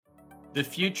The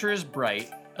future is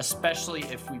bright, especially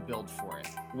if we build for it.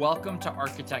 Welcome to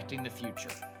Architecting the Future,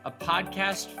 a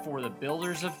podcast for the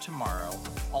builders of tomorrow,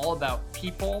 all about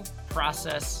people,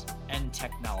 process, and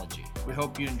technology. We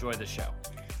hope you enjoy the show.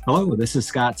 Hello, this is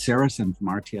Scott Saracen from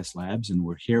RTS Labs, and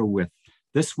we're here with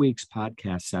this week's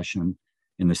podcast session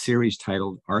in the series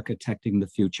titled Architecting the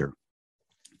Future.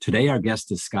 Today, our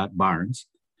guest is Scott Barnes,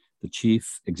 the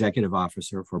Chief Executive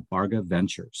Officer for Barga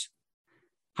Ventures.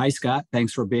 Hi, Scott.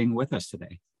 Thanks for being with us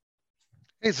today.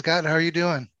 Hey, Scott. How are you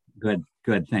doing? Good.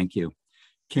 Thank you.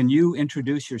 Can you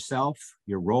introduce yourself,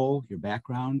 your role, your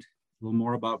background, a little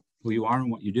more about who you are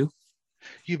and what you do?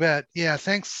 You bet. Yeah,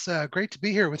 thanks. Great to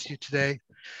be here with you today.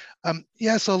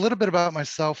 So a little bit about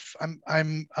myself.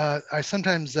 I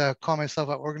sometimes call myself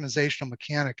an organizational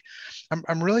mechanic.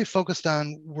 I'm really focused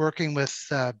on working with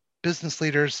business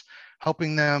leaders,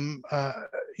 helping them,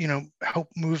 help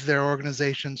move their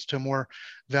organizations to more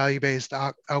value-based,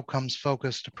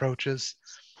 outcomes-focused approaches.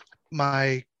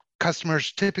 My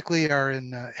customers typically are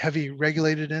in heavy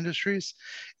regulated industries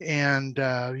and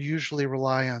usually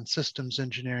rely on systems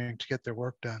engineering to get their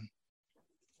work done.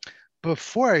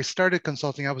 Before I started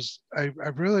consulting, I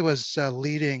really was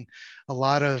leading a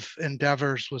lot of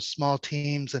endeavors with small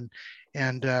teams, and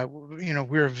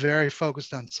we were very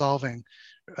focused on solving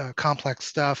complex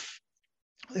stuff.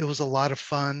 It was a lot of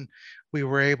fun. We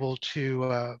were able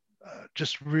to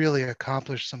just really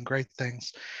accomplish some great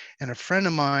things. And a friend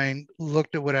of mine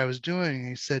looked at what I was doing and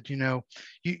he said,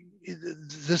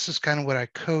 this is kind of what I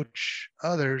coach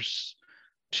others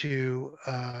to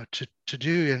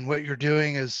do, and what you're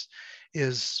doing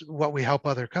is what we help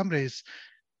other companies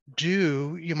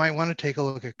do. You might want to take a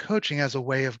look at coaching as a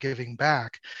way of giving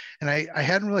back. And I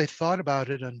hadn't really thought about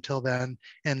it until then,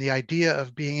 and the idea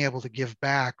of being able to give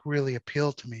back really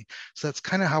appealed to me. So that's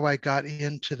kind of how I got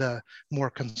into the more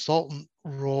consultant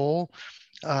role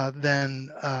than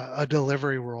a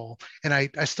delivery role. And I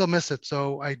still miss it.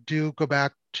 So I do go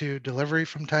back to delivery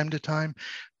from time to time.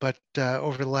 But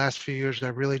over the last few years, I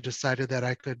really decided that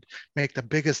I could make the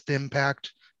biggest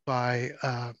impact by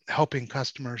helping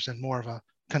customers in more of a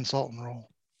consultant role.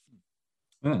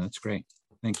 Oh, that's great.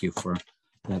 Thank you for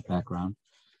that background.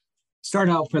 Start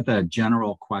out with a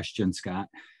general question, Scott.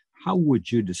 How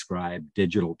would you describe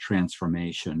digital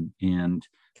transformation, and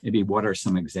maybe what are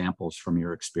some examples from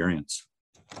your experience?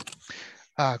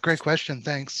 Great question.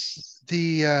 Thanks.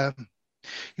 The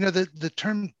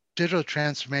term digital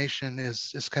transformation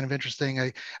is kind of interesting.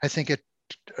 I think it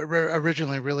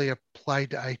originally really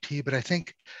applied to IT, but I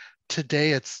think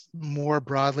today it's more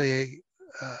broadly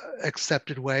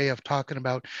accepted way of talking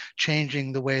about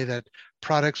changing the way that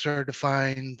products are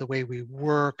defined, the way we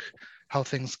work, how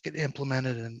things get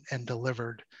implemented and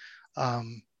delivered.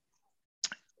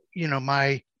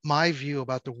 My view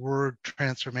about the word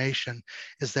transformation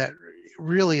is that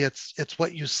really it's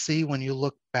what you see when you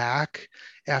look back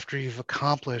after you've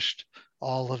accomplished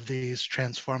all of these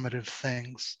transformative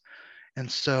things.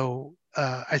 And so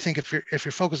I think if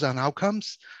you're focused on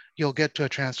outcomes, you'll get to a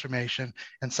transformation.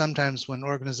 And sometimes when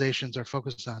organizations are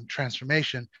focused on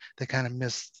transformation, they kind of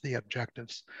miss the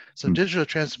objectives. So digital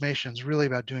transformation is really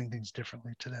about doing things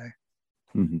differently today.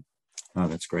 Mm-hmm. Oh,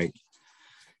 that's great.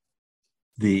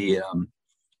 That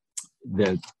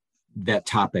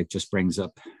topic just brings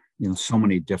up, so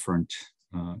many different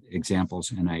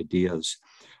examples and ideas.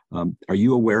 Are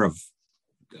you aware of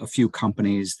a few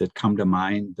companies that come to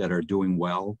mind that are doing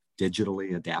well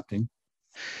digitally adapting?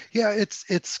 Yeah,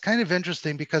 it's kind of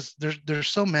interesting because there's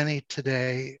so many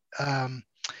today.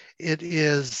 It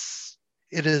is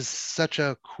such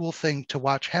a cool thing to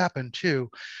watch happen too.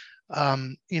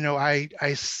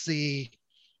 I see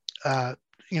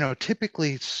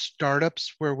typically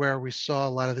startups where we saw a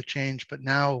lot of the change, but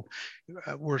now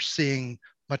we're seeing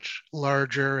much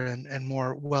larger and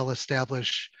more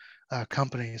well-established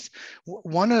companies.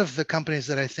 One of the companies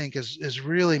that I think is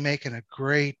really making a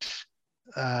great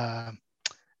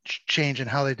change in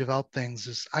how they develop things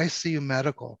is ICU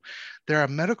Medical. They're a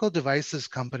medical devices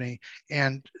company,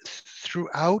 and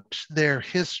throughout their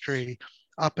history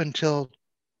up until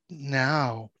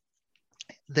now,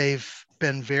 they've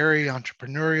been very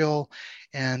entrepreneurial,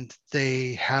 and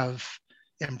they have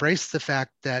embraced the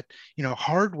fact that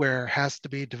hardware has to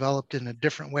be developed in a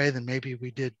different way than maybe we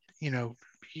did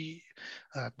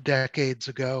decades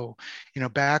ago.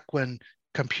 Back when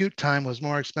compute time was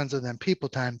more expensive than people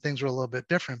time, things were a little bit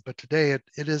different, but today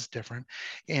it is different.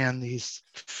 And these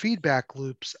feedback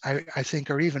loops, I think,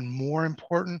 are even more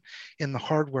important in the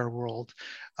hardware world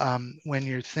when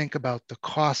you think about the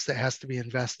cost that has to be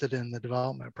invested in the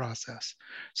development process.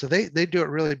 So they do it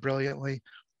really brilliantly.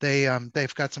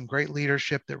 They've got some great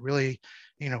leadership that really,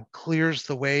 clears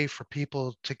the way for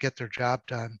people to get their job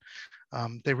done.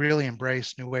 They really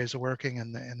embrace new ways of working,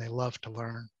 and they love to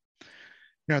learn.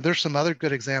 There's some other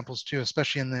good examples too,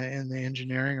 especially in the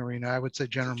engineering arena. I would say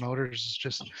General Motors is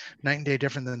just night and day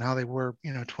different than how they were,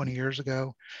 20 years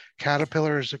ago.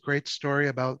 Caterpillar is a great story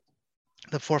about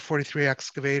the 443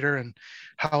 excavator and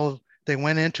how they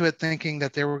went into it thinking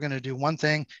that they were going to do one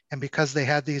thing, and because they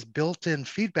had these built-in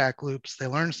feedback loops, they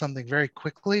learned something very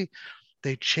quickly.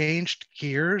 They changed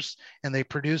gears and they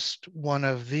produced one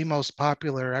of the most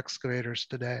popular excavators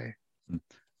today.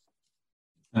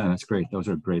 That's great. Those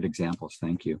are great examples.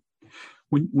 Thank you.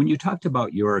 When you talked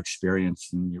about your experience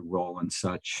and your role and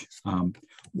such,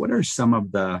 what are some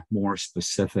of the more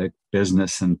specific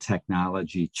business and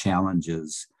technology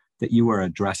challenges that you are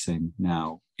addressing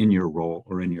now in your role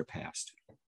or in your past?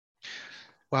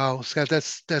 Wow, Scott,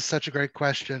 that's such a great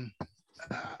question.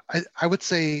 I would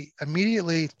say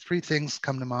immediately three things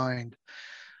come to mind.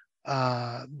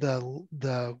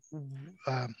 The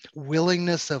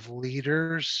willingness of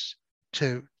leaders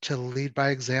to lead by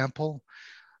example.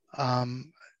 I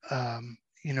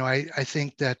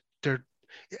think that they're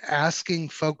asking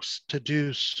folks to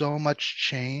do so much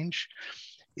change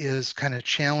is kind of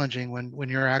challenging when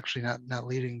you're actually not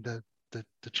leading the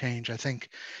change. I think,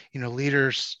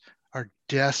 leaders are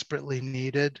desperately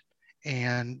needed,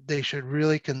 and they should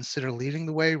really consider leading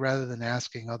the way rather than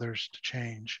asking others to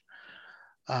change.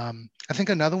 I think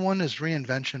another one is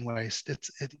reinvention waste.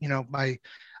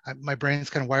 My brain's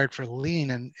kind of wired for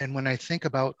lean, and when I think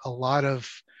about a lot of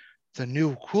the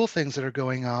new cool things that are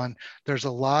going on, there's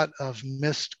a lot of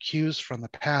missed cues from the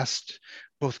past,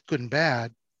 both good and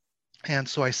bad. And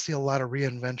so I see a lot of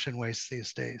reinvention waste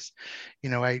these days.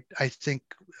 I think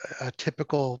a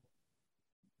typical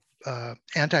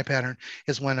anti-pattern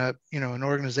is when an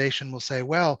organization will say,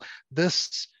 well,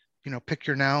 this, pick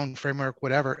your noun, framework,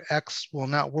 whatever, X will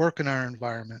not work in our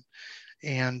environment.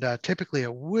 And typically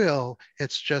it will,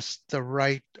 it's just the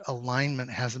right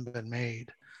alignment hasn't been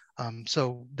made.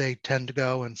 So they tend to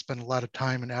go and spend a lot of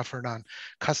time and effort on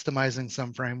customizing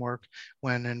some framework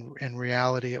when in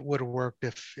reality it would have worked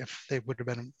if they would have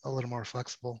been a little more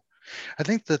flexible. I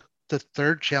think that the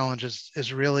third challenge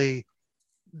is really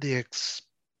the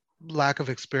lack of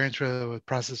experience with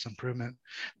process improvement.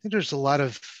 I think there's a lot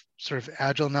of sort of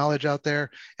agile knowledge out there,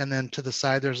 and then to the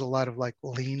side there's a lot of like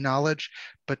lean knowledge,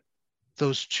 but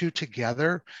those two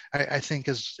together, I think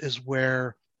is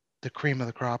where the cream of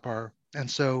the crop are. And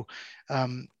so,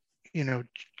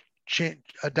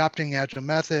 adopting agile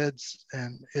methods,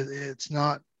 and it's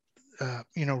not,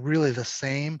 really the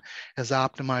same as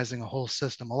optimizing a whole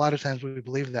system. A lot of times we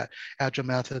believe that agile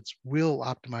methods will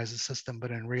optimize the system,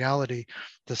 but in reality,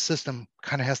 the system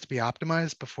kind of has to be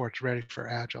optimized before it's ready for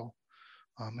agile.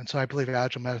 And so I believe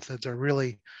agile methods are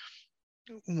really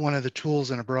one of the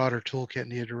tools in a broader toolkit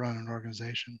needed to run an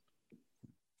organization.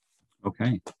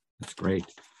 Okay, that's great.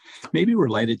 Maybe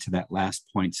related to that last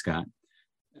point, Scott,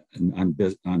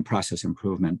 on process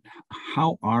improvement,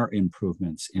 how are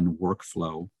improvements in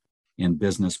workflow and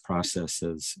business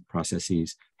processes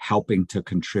helping to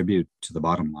contribute to the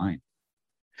bottom line?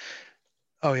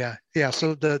 Oh yeah.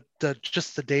 So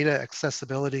just the data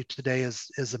accessibility today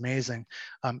is amazing.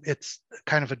 It's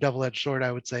kind of a double-edged sword,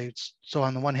 I would say. So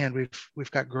on the one hand,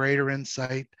 we've got greater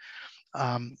insight.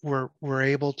 We're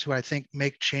able to, I think,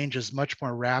 make changes much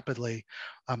more rapidly.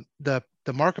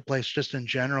 The marketplace, just in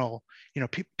general,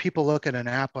 people look at an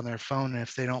app on their phone, and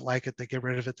if they don't like it, they get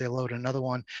rid of it. They load another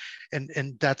one,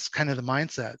 and that's kind of the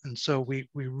mindset. And so we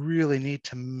really need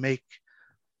to make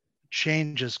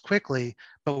changes quickly,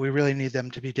 but we really need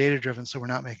them to be data driven, so we're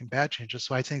not making bad changes.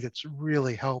 So I think it's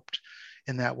really helped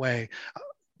in that way.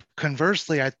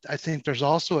 Conversely, I think there's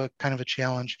also a kind of a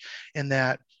challenge in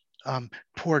that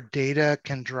poor data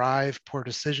can drive poor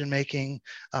decision making,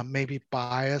 maybe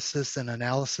biases and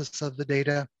analysis of the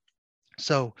data.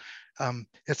 So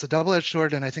it's a double-edged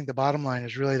sword, and I think the bottom line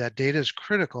is really that data is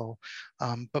critical,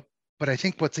 but I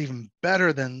think what's even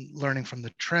better than learning from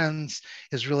the trends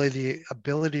is really the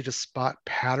ability to spot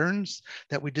patterns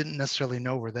that we didn't necessarily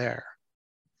know were there.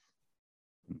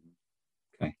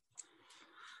 Okay.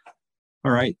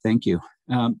 All right, thank you.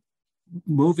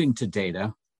 Moving to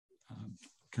data,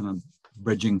 kind of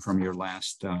bridging from your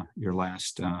last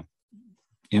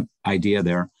idea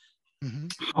there. Mm-hmm.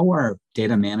 How are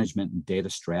data management and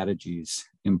data strategies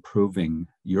improving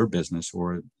your business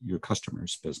or your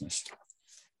customers' business?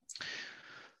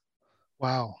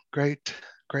 Wow, great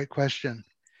question.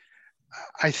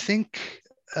 I think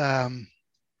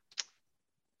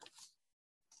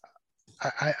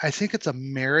I think it's a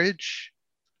marriage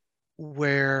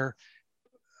where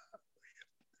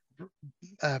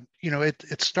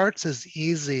it starts as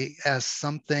easy as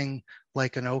something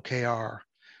like an OKR.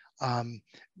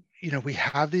 We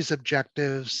have these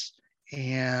objectives,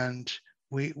 and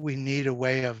we need a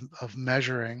way of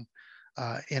measuring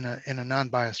in a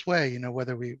non-biased way,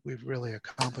 whether we've really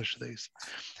accomplished these.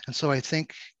 And so I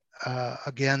think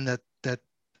again that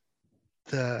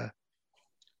the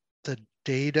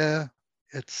data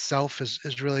itself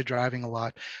is really driving a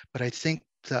lot, but I think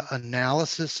the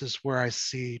analysis is where I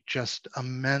see just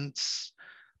immense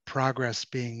progress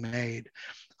being made.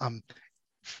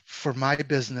 For my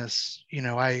business,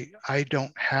 I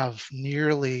don't have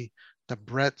nearly the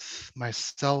breadth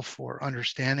myself or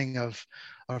understanding of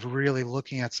really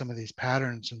looking at some of these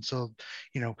patterns. And so,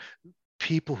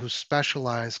 people who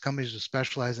specialize, companies who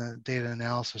specialize in data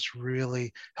analysis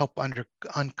really help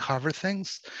uncover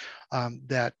things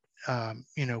that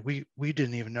we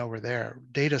didn't even know were there.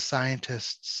 Data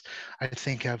scientists, I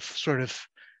think, have sort of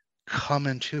come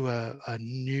into a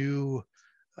new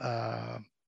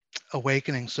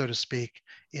awakening, so to speak,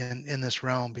 in this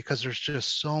realm, because there's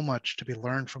just so much to be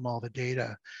learned from all the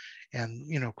data.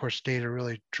 And of course, data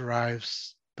really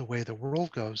drives the way the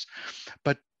world goes.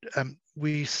 But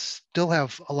we still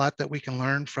have a lot that we can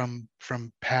learn from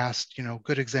past.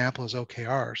 Good example is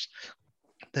OKRs.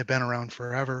 They've been around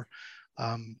forever,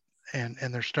 and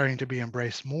they're starting to be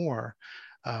embraced more.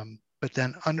 But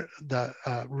then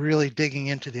really digging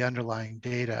into the underlying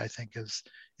data, I think,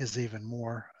 is even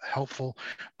more helpful,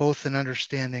 both in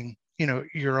understanding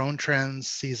your own trends,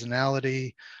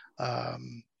 seasonality,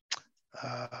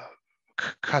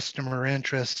 customer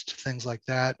interest, things like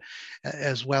that,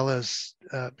 as well as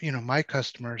my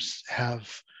customers have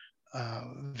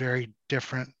very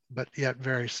different but yet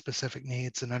very specific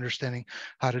needs, and understanding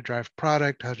how to drive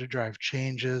product, how to drive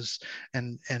changes,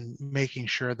 and making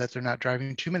sure that they're not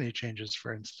driving too many changes,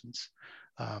 for instance.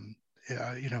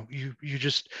 You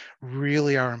just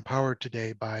really are empowered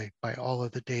today by all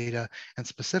of the data, and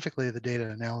specifically the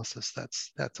data analysis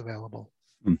that's available.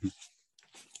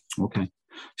 Mm-hmm. Okay.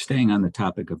 Staying on the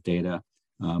topic of data,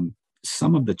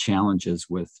 some of the challenges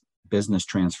with business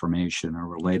transformation are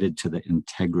related to the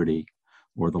integrity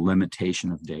or the limitation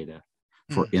of data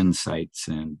for insights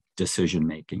and decision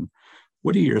making.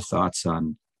 What are your thoughts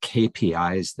on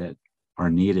KPIs that are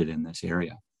needed in this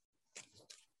area?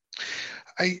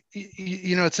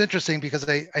 It's interesting, because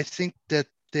I think that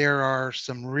there are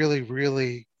some really,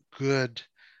 really good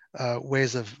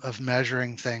ways of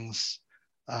measuring things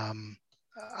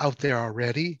out there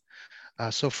already.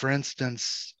 So for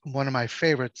instance, one of my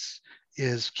favorites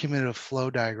is cumulative flow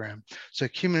diagram. So a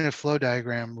cumulative flow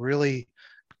diagram really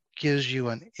gives you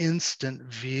an instant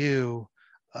view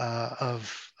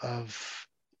of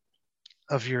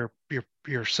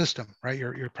your system, right?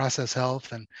 Your process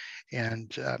health,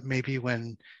 and maybe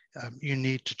when you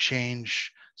need to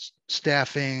change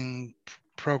staffing,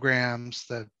 programs,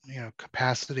 the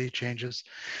capacity changes.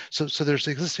 So there's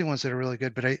existing ones that are really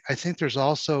good, but I think there's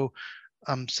also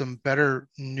some better,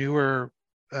 newer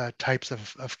types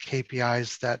of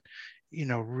KPIs that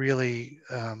really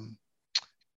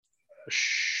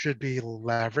should be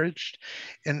leveraged.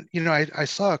 And I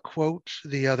saw a quote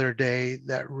the other day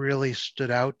that really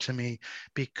stood out to me,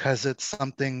 because it's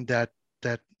something that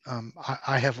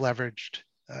I have leveraged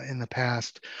in the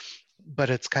past,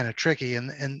 but it's kind of tricky.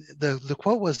 And the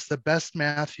quote was, "The best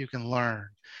math you can learn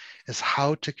is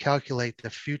how to calculate the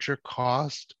future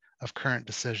cost of current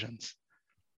decisions."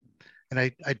 And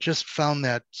I just found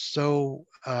that so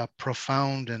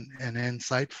profound and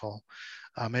insightful.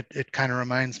 It kind of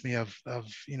reminds me of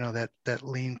that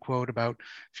lean quote about,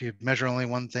 if you measure only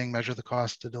one thing, measure the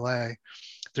cost of delay.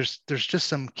 There's just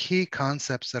some key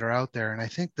concepts that are out there, and I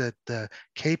think that the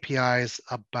KPIs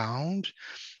abound.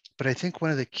 But I think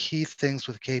one of the key things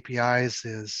with KPIs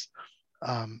is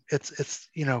it's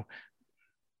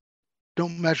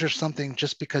don't measure something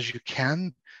just because you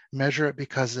can. Measure it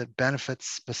because it benefits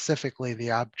specifically the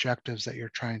objectives that you're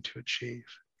trying to achieve.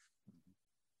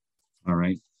 All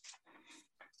right.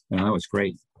 Well, that was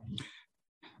great.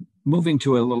 Moving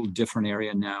to a little different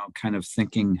area now, kind of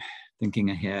thinking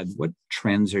ahead, what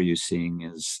trends are you seeing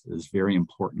is very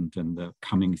important in the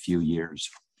coming few years?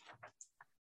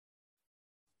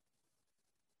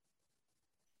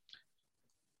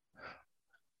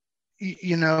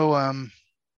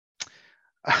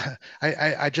 I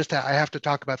have to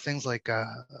talk about things like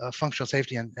functional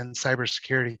safety and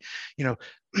cybersecurity. You know,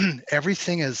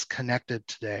 everything is connected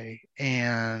today,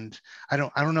 and I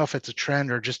don't know if it's a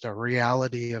trend or just a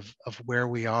reality of where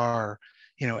we are.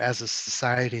 You know, as a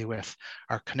society, with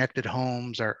our connected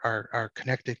homes, our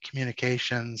connected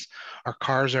communications, our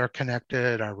cars are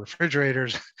connected, our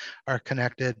refrigerators are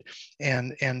connected,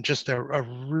 and just a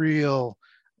real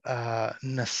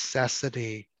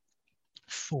necessity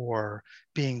for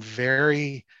being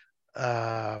very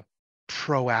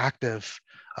proactive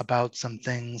about some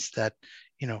things that,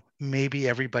 you know, maybe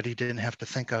everybody didn't have to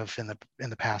think of in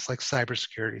the past, like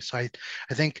cybersecurity. So I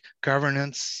think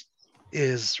governance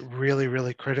is really,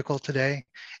 really critical today.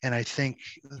 And I think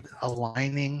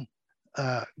aligning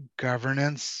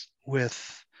governance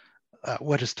with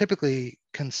what is typically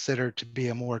considered to be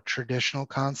a more traditional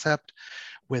concept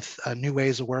with new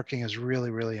ways of working is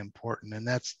really, really important. And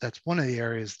that's one of the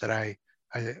areas that I,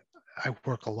 I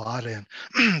work a lot in.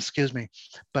 Excuse me,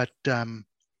 but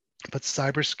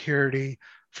cybersecurity,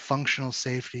 functional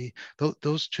safety,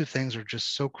 those two things are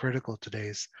just so critical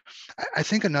today's. I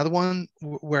think another one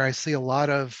where I see a lot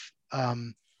of uh,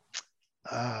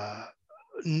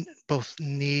 both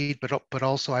need, but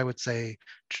also I would say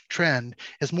trend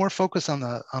is more focus on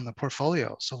the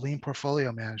portfolio. So lean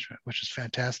portfolio management, which is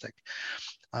fantastic.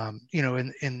 You know,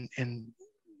 in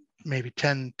maybe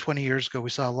 10, 20 years ago,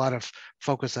 we saw a lot of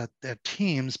focus at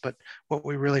teams, but what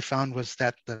we really found was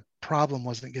that the problem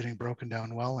wasn't getting broken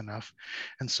down well enough.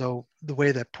 And so the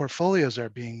way that portfolios are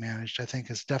being managed, I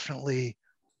think, is definitely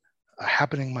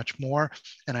happening much more.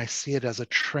 And I see it as a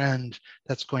trend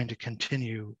that's going to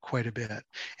continue quite a bit.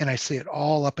 And I see it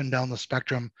all up and down the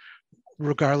spectrum,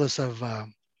 regardless of,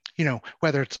 you know,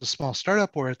 whether it's a small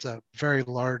startup or it's a very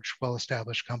large,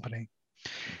 well-established company.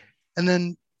 And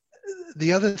then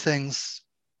the other things,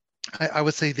 I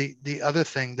would say the other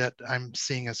thing that I'm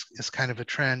seeing as kind of a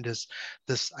trend is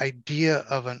this idea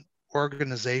of an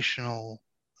organizational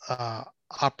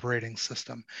operating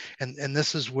system. And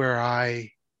this is where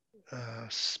I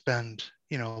spend,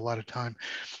 you know, a lot of time.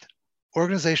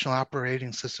 Organizational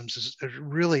operating systems is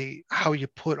really how you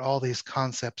put all these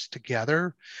concepts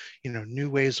together, you know, new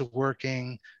ways of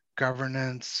working,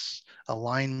 governance,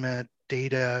 alignment,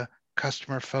 data,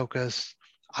 customer focus,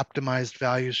 optimized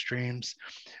value streams.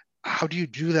 How do you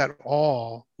do that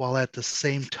all while at the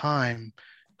same time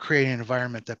creating an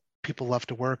environment that people love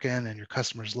to work in and your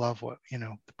customers love what, you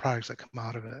know, the products that come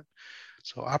out of it?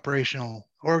 So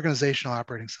organizational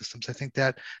operating systems, I think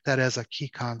that as a key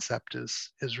concept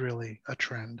is really a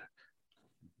trend.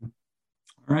 All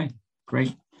right,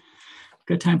 great.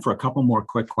 Good time for a couple more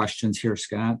quick questions here,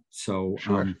 Scott. So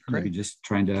sure, maybe just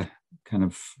trying to kind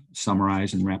of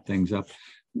summarize and wrap things up.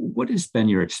 What has been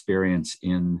your experience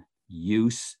in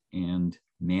use and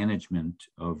management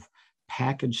of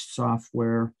packaged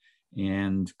software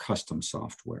and custom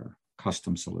software,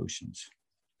 custom solutions?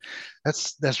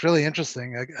 That's really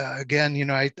interesting. Again, you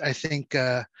know, I think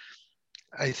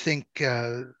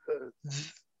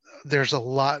there's a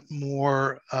lot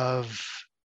more of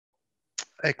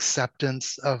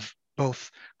acceptance of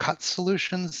both cut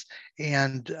solutions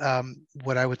and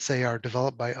what I would say are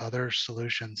developed by other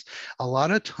solutions. A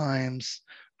lot of times,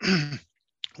 you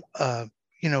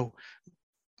know,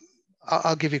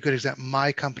 I'll give you a good example.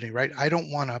 My company, right? I don't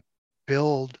want to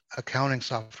build accounting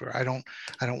software. I don't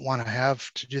want to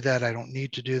have to do that. I don't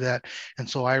need to do that. And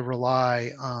so I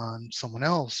rely on someone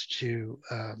else to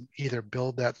either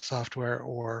build that software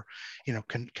or, you know,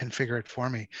 configure it for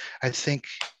me. I think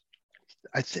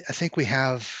we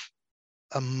have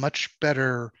a much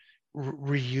better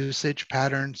reusage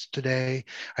patterns today.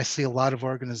 I see a lot of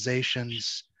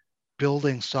organizations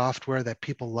building software that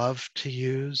people love to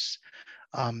use.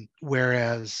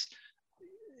 Whereas,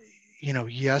 you know,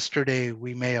 yesterday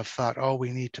we may have thought, oh,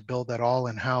 we need to build that all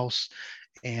in-house.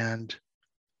 And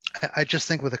I just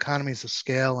think with economies of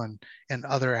scale and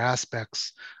other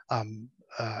aspects,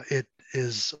 it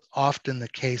is often the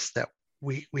case that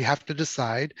we have to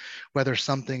decide whether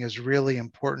something is really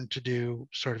important to do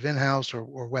sort of in-house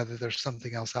or whether there's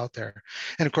something else out there.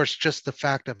 And of course, just the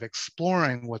fact of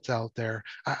exploring what's out there,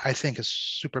 I think is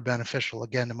super beneficial.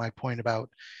 Again, to my point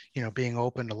about, you know, being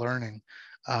open to learning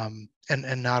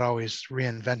and not always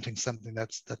reinventing something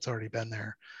that's already been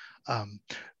there.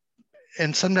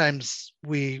 And sometimes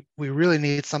we really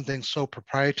need something so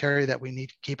proprietary that we need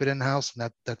to keep it in-house,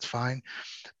 and that's fine.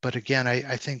 But again,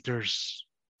 I think there's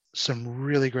some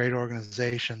really great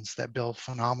organizations that build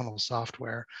phenomenal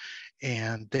software,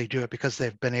 and they do it because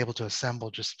they've been able to assemble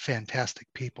just fantastic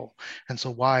people. And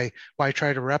so why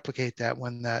try to replicate that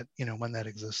when that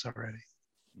exists already?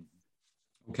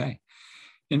 Okay.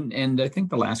 And I think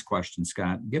the last question,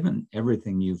 Scott, given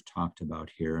everything you've talked about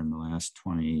here in the last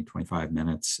 20, 25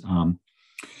 minutes,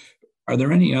 are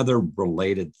there any other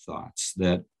related thoughts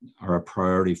that are a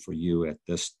priority for you at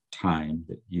this time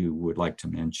that you would like to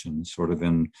mention, sort of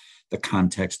in the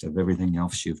context of everything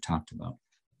else you've talked about?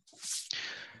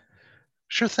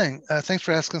 Sure thing. Thanks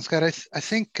for asking, Scott. I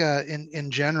think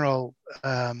in general,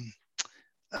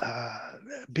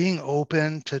 being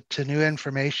open to new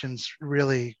information is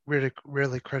really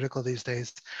critical these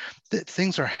days.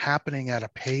 Things are happening at a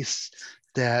pace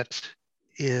that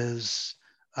is,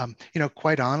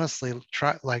 quite honestly,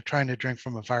 like trying to drink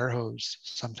from a fire hose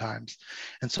sometimes.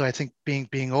 And so I think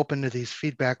being open to these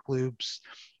feedback loops,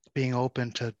 being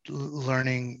open to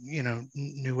learning,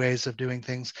 new ways of doing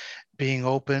things, being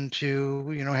open to,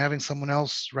 having someone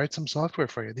else write some software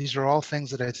for you. These are all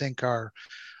things that I think are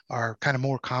kind of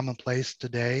more commonplace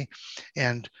today.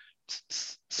 And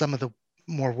some of the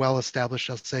more well-established,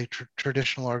 I'll say,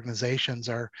 traditional organizations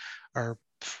are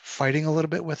fighting a little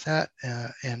bit with that.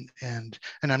 And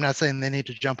I'm not saying they need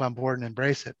to jump on board and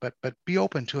embrace it, but be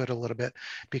open to it a little bit,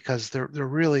 because there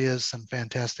really is some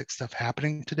fantastic stuff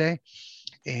happening today.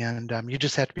 And you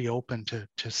just have to be open to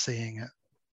seeing it.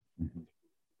 Mm-hmm.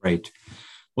 Great.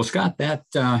 Well, Scott, that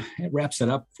wraps it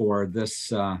up for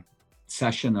this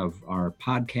session of our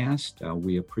podcast.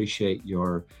 We appreciate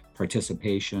your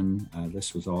participation.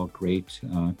 This was all great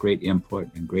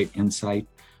input and great insight.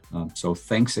 So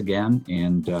thanks again.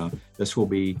 And this will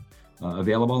be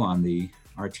available on the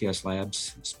RTS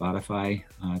Labs Spotify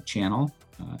channel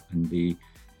in the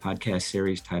podcast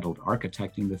series titled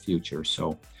Architecting the Future.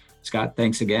 So Scott,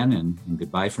 thanks again, and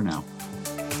goodbye for now.